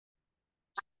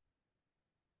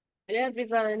Hello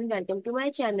everyone, welcome to my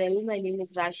channel. My name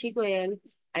is Rashi Goel,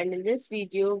 and in this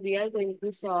video we are going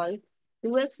to solve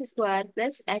 2x square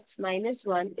plus x minus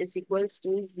 1 is equals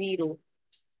to 0,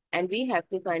 and we have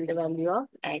to find the value of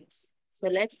x. So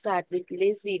let's start with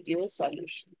today's video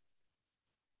solution.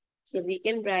 So we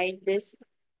can write this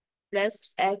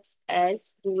plus x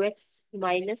as 2x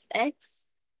minus x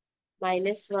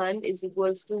minus 1 is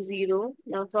equals to 0.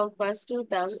 Now from first two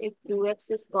term, if 2x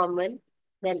is common,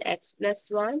 then x plus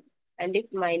 1. And if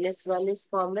minus 1 is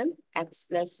common, x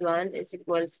plus 1 is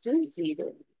equals to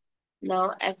 0.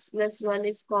 Now x plus 1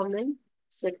 is common.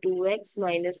 So 2x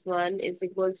minus 1 is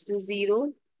equals to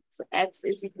 0. So x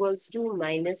is equals to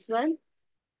minus 1.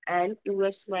 And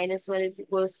 2x minus 1 is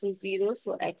equals to 0.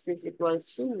 So x is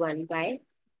equals to 1 by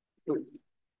 2.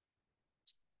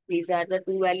 These are the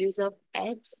two values of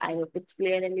x. I hope it's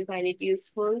clear and you find it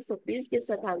useful. So please give us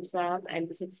a thumbs up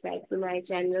and subscribe to my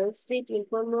channel. Stay tuned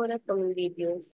for more upcoming videos.